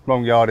wedge,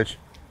 long yardage.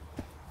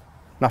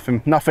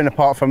 Nothing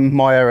apart from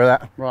my error of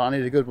that. Right, I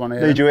need a good one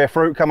here. Need you here,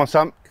 fruit. Come on,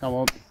 son. Come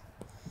on.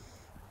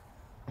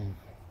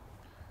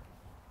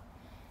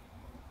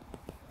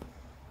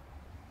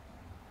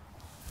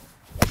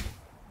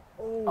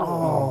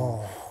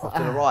 Off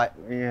to the right.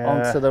 Yeah.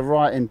 On to the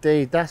right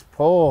indeed. That's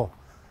poor.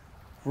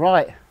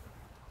 Right.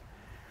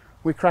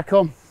 We crack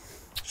on.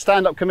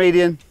 Stand-up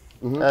comedian,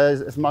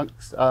 as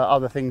amongst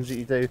other things that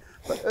you do.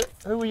 But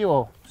who were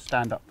your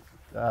stand-up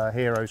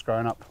heroes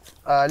growing up?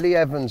 Lee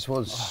Evans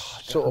was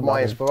sort of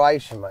my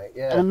inspiration, mate.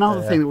 Yeah.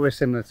 Another thing that we're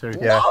similar to.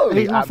 Yeah. No,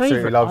 He's my absolutely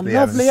favourite. loves I Lee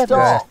love Evans. Lee Evans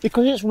Yeah.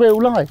 because it's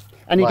real life,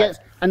 and he Right. gets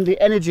and the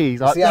energy.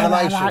 Like the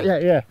animation.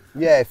 Yeah.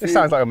 Yeah. If It you,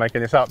 sounds like I'm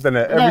making this up, doesn't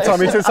it? No, Every time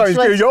he it's- says something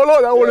I good, you're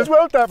like that one as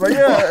well, Dapper.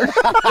 Yeah.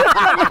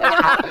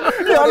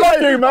 Yeah, I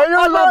like you, mate.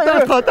 I love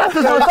Dapper.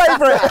 Dapper's my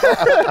favourite.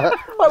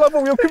 I love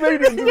all your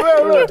comedians as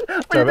well. Look.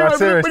 No, that's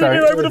serious, when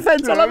you though. do over the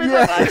fence, I love it.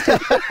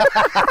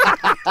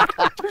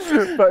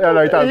 But yeah,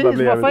 no, he does love He's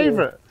Lee my Evans.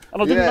 favourite.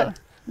 And I didn't yeah. know-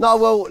 No,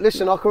 well,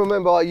 listen, I can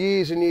remember like,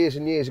 years and years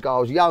and years ago,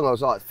 I was young, I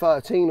was like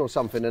 13 or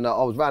something, and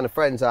I was round a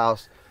friend's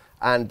house,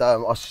 and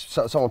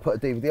someone put a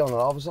DVD on, and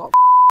I was like,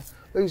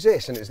 who's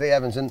this? And it's Lee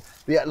Evans, and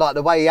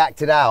the way he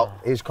acted out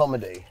his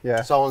comedy.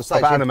 Yeah. So on stage,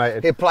 Proper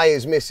animated. he'd play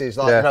his missus,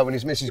 like, Yeah. you know, when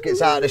his missus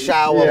gets out of the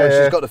shower, Yeah, when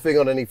yeah. she's got the thing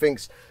on, and he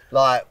thinks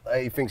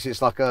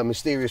it's like a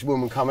mysterious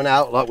woman coming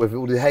out, like with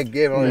all the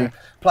headgear on, and he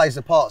plays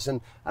the parts,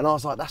 and I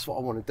was like, that's what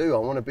I want to do. I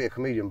want to be a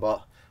comedian,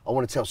 but I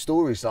want to tell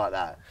stories like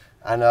that.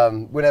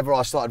 And whenever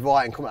I started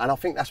writing, and I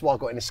think that's why I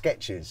got into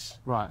sketches.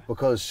 Right.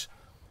 Because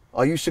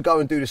I used to go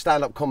and do the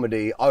stand-up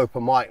comedy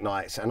open mic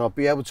nights, and I'd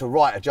be able to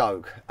write a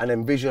joke and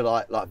then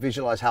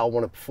visualize how I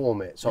want to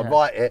perform it. So I'd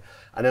write it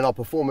and then I'd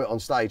perform it on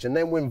stage. And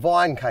then when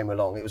Vine came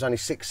along, it was only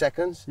 6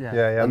 seconds. Yeah.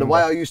 Yeah, And the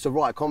way I used to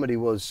write comedy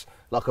was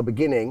like a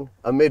beginning,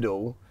 a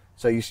middle.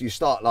 So you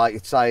start like,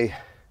 you'd say,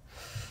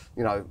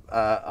 you know,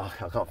 I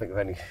can't think of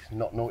any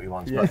not naughty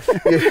ones, but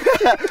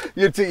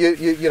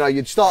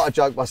you'd start a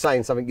joke by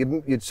saying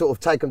something, you'd sort of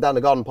take them down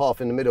the garden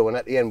path in the middle, and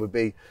at the end would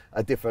be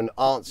a different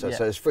answer. Yeah.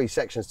 So there's 3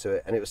 sections to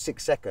it, and it was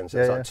 6 seconds. So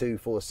it's Yeah, like 2,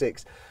 4,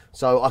 6.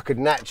 So I could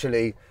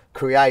naturally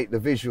create the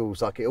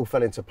visuals, like it all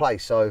fell into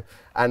place. So,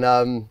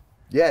 and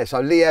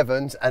so Lee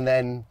Evans and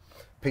then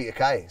Peter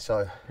Kay.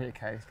 So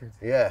Okay, it's good.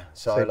 yeah,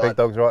 so See, like big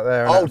dogs right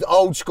there. innit?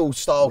 old school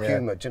style Yeah.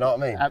 humour. Do you know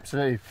what I mean?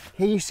 Absolutely.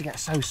 He used to get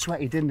so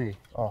sweaty, didn't he?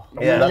 Oh,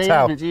 Yeah. that Lee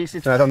towel. Evans, he used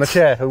to- No, it's on the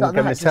chair. He'll Like give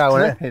him that, his just towel,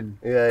 innit? dripping.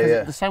 Yeah, 'Cause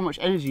yeah. There's so much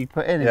energy you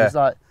put in. Yeah. It's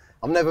like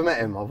I've never met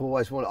him. I've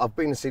always wanted. I've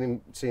been and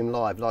seen him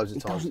live loads of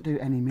he times. doesn't do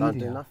any media. Don't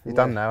do nothing. He's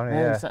done now, isn't he?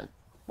 Yeah, Yeah. it's like-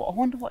 well, I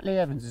wonder what Lee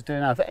Evans is doing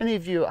now. If any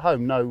of you at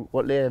home know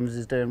what Lee Evans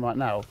is doing right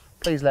now,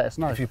 please let us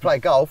know. If you play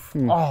golf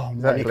Oh, and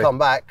you mate. come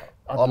back,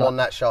 I'd I'm love- on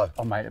that show.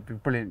 Oh, mate, it'd be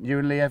brilliant. You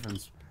and Lee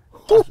Evans.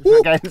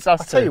 Against us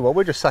I tell two. you what,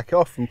 we'll just sack it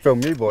off and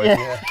film you boys.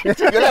 Yeah. We'll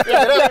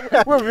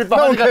have We'll be No one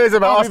behind cares the-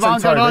 about we'll us be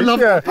behind two, going, I Tony. love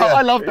Yeah. that.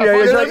 I love that. Yeah,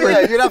 Fucking- exactly. Yeah,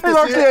 you'd have He to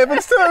loves see Lee it.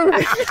 Evans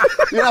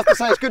too. You'd have to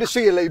say it's good to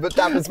see you, Lee, but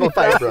Dapper's my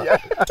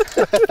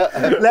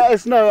favourite. Let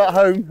us know at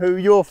home who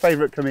your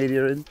favourite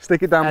comedian is.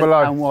 Stick it down and,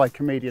 below. and why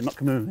comedian, not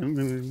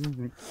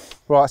comedian.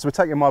 Right, so we're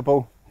taking my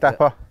ball,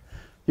 Dapper.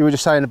 You were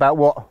just saying about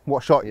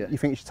what shot Yeah. you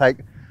think you should take.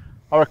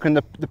 I reckon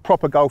the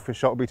proper golfer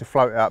shot would be to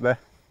float it out there.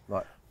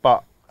 Right.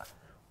 But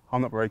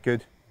I'm not very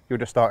good. You're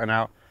just starting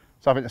out.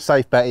 So I think the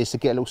safe bet is to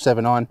get a little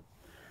 7-iron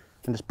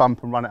and just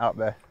bump and run it up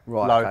there.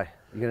 Right, low. okay.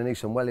 You're going to need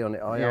some welly on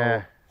it, are you?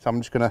 Yeah. So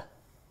I'm just gonna.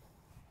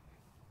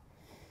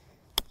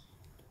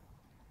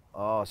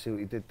 Oh, I see what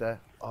you did there.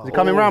 Oh. Is it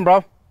coming round,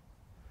 bro?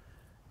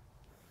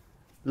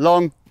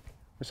 Long.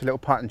 Just a little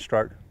putting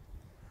stroke.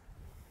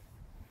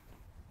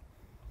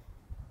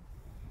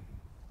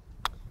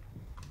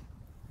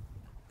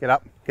 Get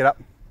up, get up.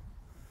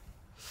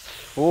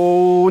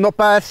 Oh, not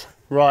bad.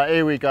 Right,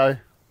 here we go.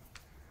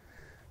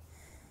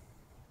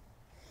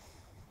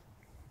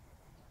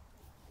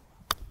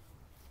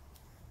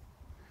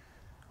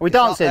 Are we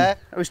dancing? Are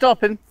we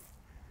stopping?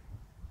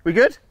 We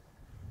good?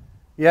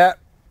 Yeah,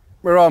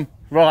 we're on.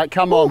 Right,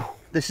 come on.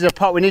 This is a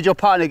putt. We need your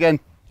putting again.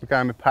 We're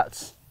going with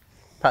Pat's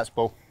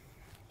ball.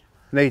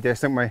 Need this,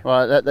 don't we?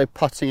 Right, let the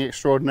putting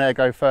extraordinaire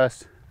go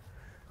first.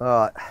 All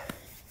right.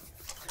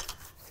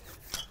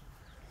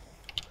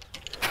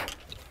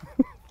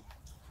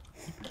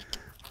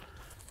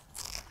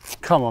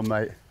 Come on,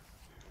 mate.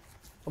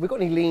 Have we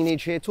got any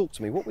leanage here? Talk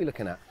to me. What are we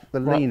looking at? The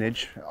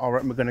leanage, I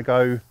reckon we're going to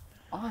go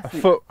I a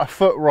think-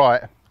 foot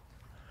right.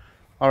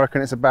 I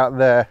reckon it's about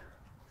there,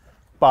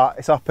 but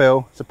it's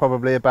uphill, so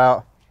probably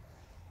about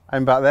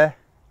there.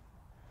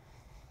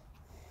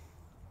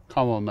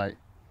 Come on, mate.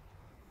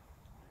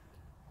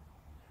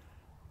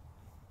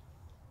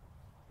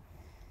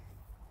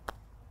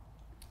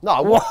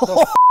 No, what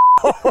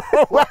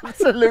the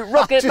Absolute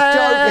rocket just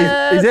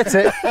man. He's hit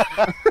it.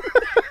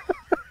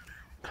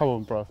 Come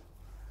on, bro.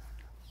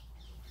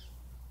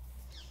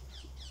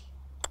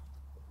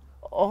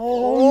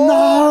 Oh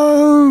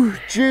no!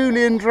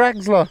 Julian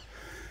Draxler.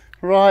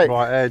 Right.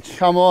 Right edge.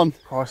 Come on.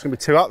 Oh, it's going to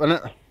be 2 up, isn't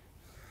it?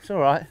 It's all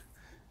right.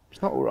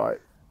 It's not all right.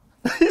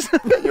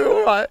 You're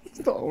all right. It's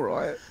not all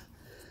right.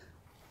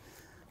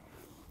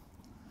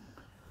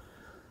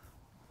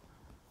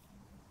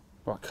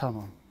 Right, come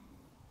on.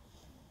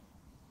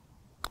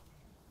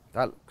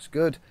 That looks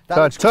good. That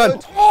Turn, looks turn.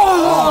 good.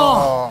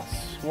 Oh,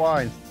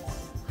 swine.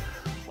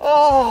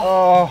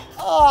 Oh.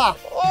 Oh.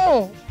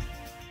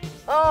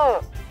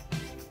 Oh.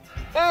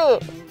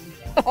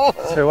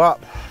 Oh. 2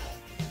 up.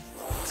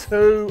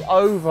 2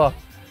 over.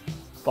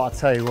 But I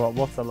tell you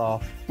what a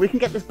laugh. We can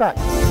get this back.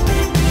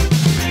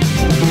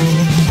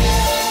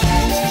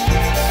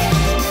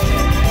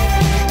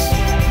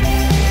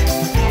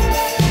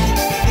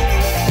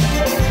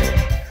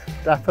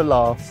 Dapper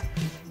laughs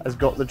has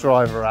got the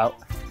driver out.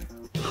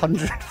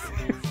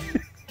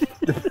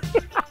 150.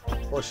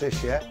 What's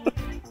this, yeah?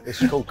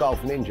 This is called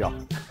Golf Ninja.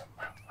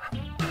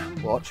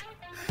 Watch.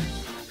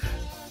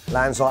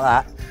 Lands like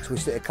that.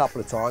 Twist it a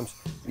couple of times.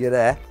 You're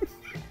there.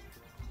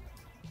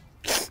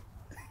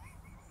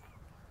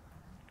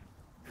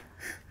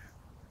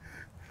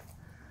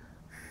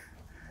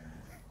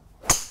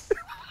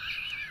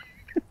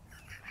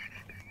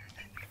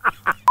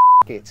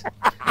 It.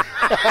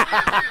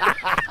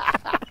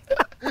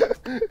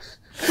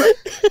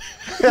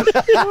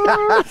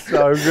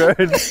 So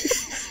good.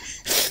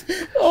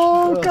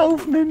 Oh,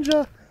 Golf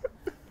Ninja.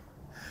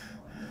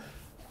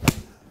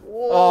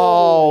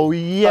 Oh,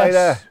 yes. Stay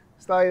there.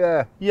 Stay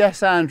there.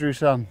 Yes, Andrew,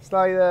 son.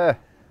 Stay there.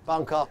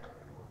 Bunker.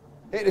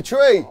 Hit the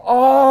tree.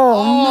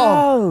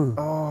 Oh,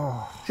 no.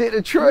 Oh. Hit the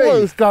What tree.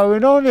 is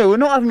going on here? We're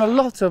not having a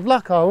lot of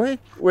luck, are we?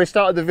 We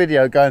started the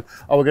video going,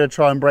 oh, we're going to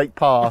try and break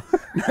par.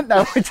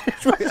 No, we're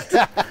just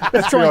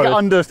let's try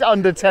and get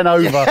under 10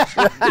 over.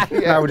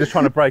 Now we're just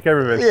trying to break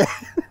everything. Yeah.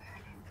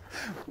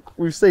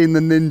 We've seen the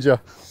ninja.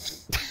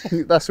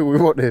 That's what we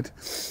wanted.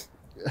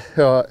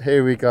 All right,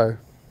 here we go.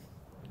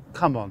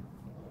 Come on.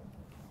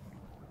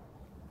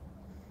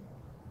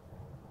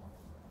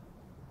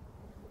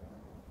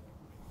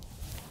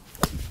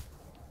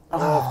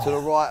 Off to the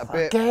right a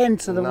bit. Again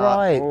to the No.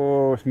 right.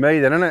 Oh, it's me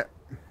then, isn't it?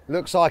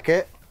 Looks like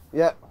it.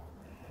 Yep.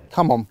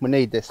 Come on, we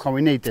need this. Come on,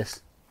 we need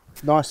this.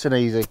 Nice and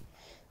easy.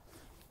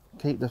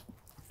 Keep the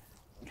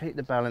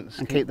balance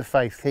And keep the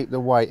faith. keep the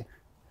weight.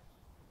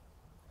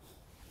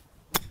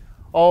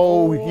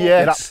 Oh,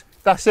 yes.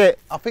 That's it.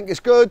 I think it's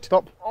good.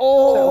 Stop.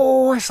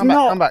 Oh, it's Come not.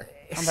 back, come back.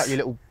 Come back, you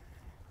little.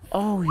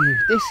 Oh,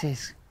 this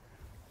is.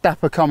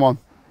 Dapper, come on.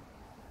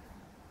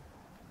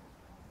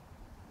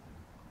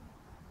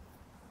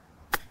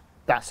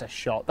 That's a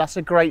shot. That's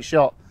a great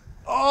shot.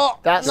 Oh,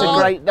 That's no.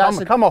 a great.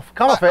 That's Come off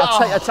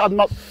it. I'm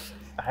not.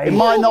 It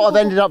might not have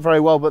ended up very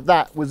well, but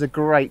that was a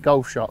great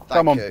golf shot. Thank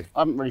Come on. you.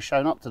 I haven't really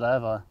shown up today,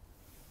 have I? I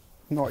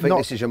Not, think not,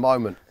 this is your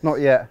moment. not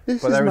yet,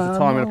 This but there is is a my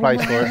time and a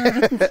place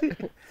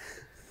for it.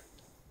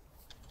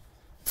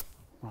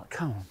 Right,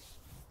 come on.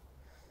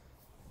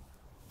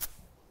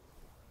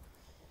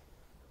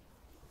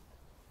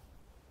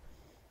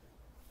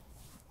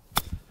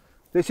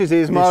 This is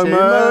his is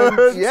moment.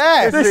 his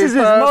Yes. This is his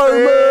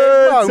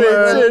moment.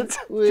 moment.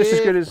 Just as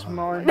good as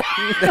mine.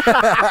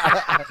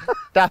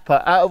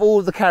 Dapper, out of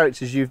all the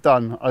characters you've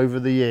done over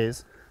the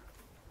years,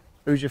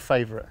 who's your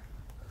favourite?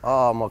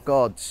 Oh my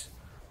God.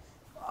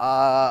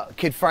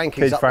 Kid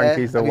Frankie's Kid up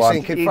Frankie's there. the Have one. you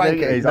seen Kid Either-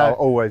 Frankie? He's No.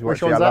 always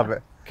Which watching. I one's love that?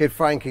 it. Kid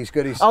Frankie's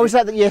good. He's Oh, is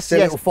that the yes, the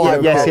yes, little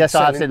five yes,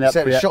 I've seen that.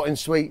 Yeah, Shot in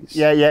sweets.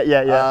 yeah.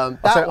 I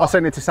That one,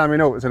 sent it to Sammy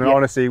Knowles, and Yeah.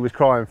 honestly, he was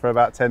crying for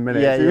about 10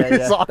 minutes. Yeah, He yeah, was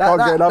yeah. like, I can't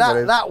get enough of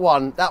this.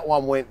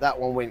 that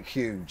one went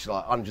huge,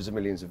 like hundreds of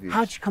millions of views.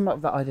 How'd you come up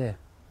with that idea?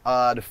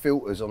 The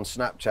filters on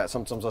Snapchat.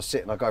 Sometimes I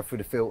sit and I go through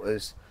the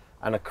filters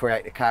and I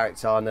create the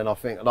character, and then I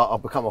think, like,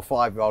 I've become a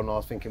 5-year-old, and I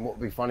was thinking, what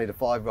would be funny the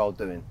 5-year-old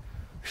doing?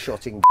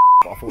 Shotting.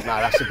 But I thought, no,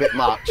 that's a bit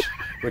much.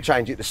 we'll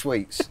change it to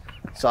sweets.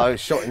 So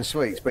shot in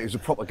sweets, but he was a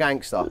proper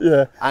gangster.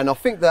 Yeah. And I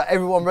think that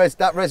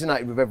that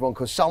resonated with everyone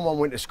because someone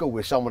went to school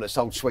with someone that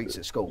sold sweets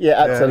at school.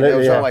 Yeah, absolutely. There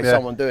was yeah. always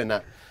someone doing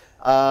that.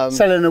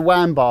 Selling a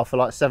wham bar for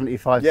like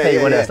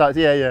 75p when it's like,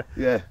 Yeah.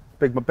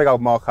 Big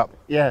old markup.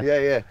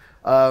 Yeah.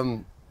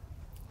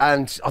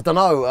 And I don't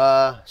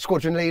know,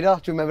 Squadron Leader.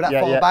 Do you remember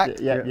that far back?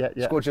 Yeah.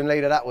 Squadron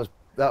Leader. That was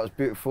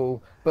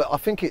beautiful. But I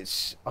think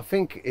it's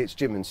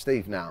Jim and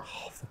Steve now.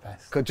 Oh, the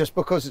best. Just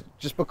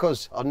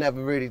because I've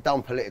never really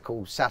done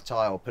political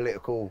satire or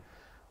political,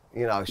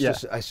 you know,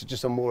 it's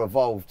just a more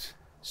evolved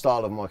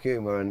style of my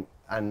humour and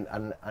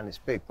it's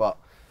big, but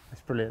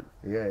it's brilliant.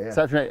 Yeah.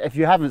 So if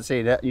you haven't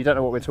seen it, you don't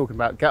know what we're talking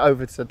about, get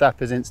over to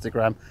Dapper's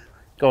Instagram.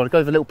 Go for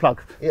a little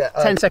plug. Yeah.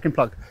 10-second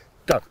plug.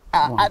 Go.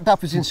 At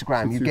Dapper's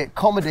Instagram, you get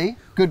comedy,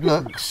 good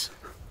looks,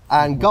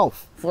 and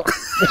golf.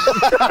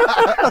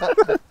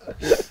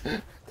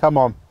 Come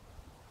on.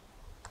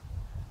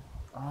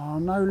 Oh,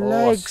 no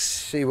legs.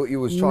 See what you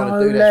was trying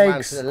No to do there, man,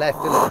 legs. to the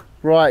left, didn't it?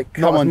 Right,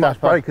 come on, Not as much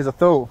Dapper. break as I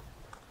thought.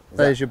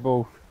 There's your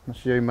ball.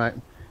 That's you, mate.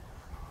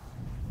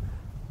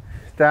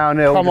 It's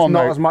downhill. Come on,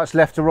 not mate. as much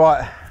left to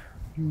right.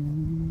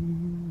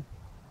 No.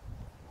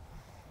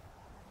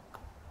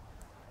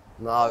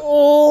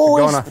 Oh,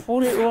 Goner. he's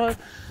pulled it right.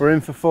 We're in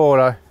for 4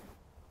 though.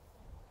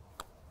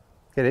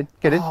 Get in.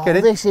 Get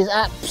in. This is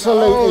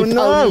absolutely Oh,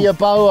 no. Pony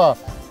Boa.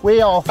 We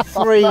are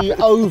 3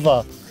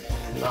 over.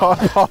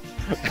 I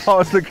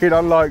was looking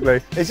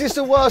unlikely. Is this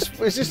the worst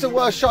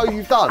show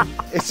you've done?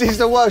 Is this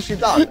the worst you've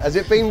done? Has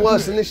it been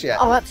worse than this yet?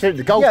 Oh,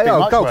 absolutely. The golf's Yeah, been yeah,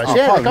 much golf's worse. been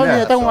Yeah, fun,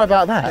 yeah, don't worry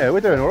about that. Yeah,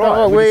 we're doing all right.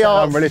 Well, we we just are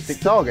set an unrealistic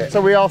target. So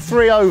we are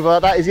 3 over.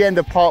 That is the end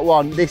of part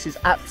 1. This is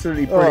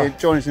absolutely brilliant.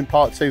 Join us in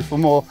part 2 for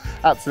more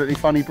absolutely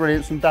funny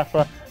brilliance from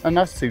Dapper. And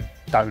that's 2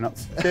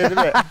 donuts. Cheers a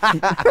bit.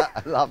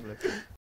 Lovely.